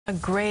A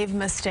grave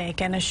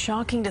mistake and a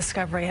shocking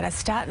discovery at a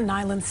Staten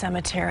Island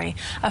cemetery.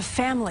 A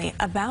family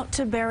about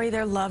to bury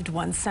their loved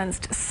one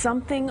sensed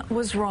something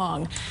was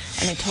wrong,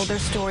 and they told their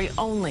story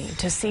only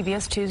to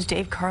CBS 2's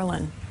Dave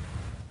Carlin.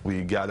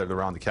 We gathered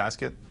around the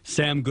casket.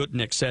 Sam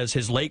Gutnick says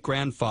his late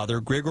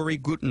grandfather, Grigory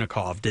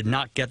Gutnikov, did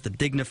not get the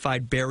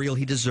dignified burial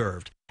he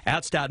deserved.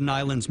 At Staten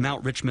Island's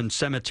Mount Richmond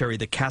Cemetery,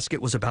 the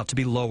casket was about to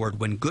be lowered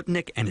when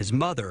Gutnick and his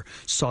mother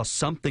saw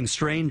something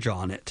strange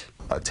on it.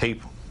 A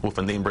tape with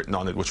a name written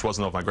on it, which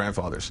wasn't of my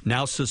grandfather's.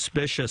 Now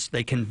suspicious,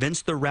 they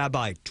convinced the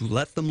rabbi to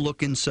let them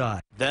look inside.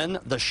 Then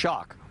the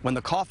shock when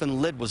the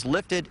coffin lid was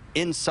lifted.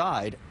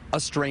 Inside, a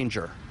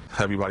stranger.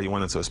 Everybody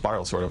went into a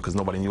spiral, sort of, because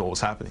nobody knew what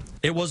was happening.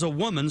 It was a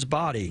woman's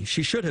body.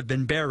 She should have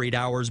been buried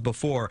hours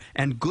before,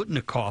 and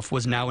Gutnikov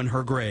was now in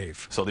her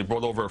grave. So they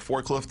brought over a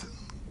forklift,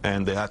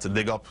 and they had to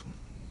dig up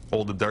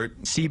all the dirt.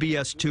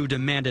 CBS 2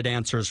 demanded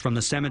answers from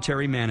the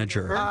cemetery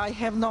manager. I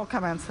have no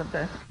comments on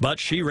that. But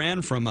she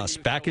ran from us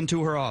back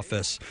into her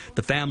office.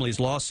 The family's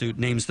lawsuit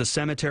names the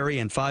cemetery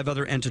and 5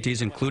 other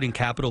entities, including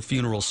Capital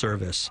Funeral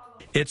Service.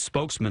 Its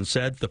spokesman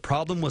said the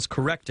problem was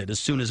corrected as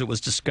soon as it was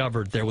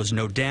discovered there was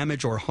no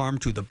damage or harm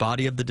to the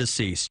body of the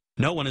deceased.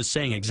 No one is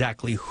saying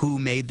exactly who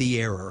made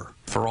the error.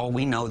 For all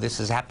we know, this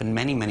has happened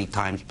many, many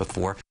times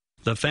before.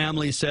 The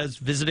family says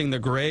visiting the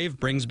grave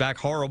brings back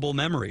horrible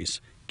memories,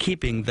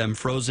 keeping them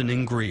frozen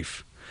in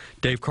grief.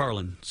 Dave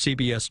Carlin,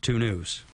 CBS 2 News.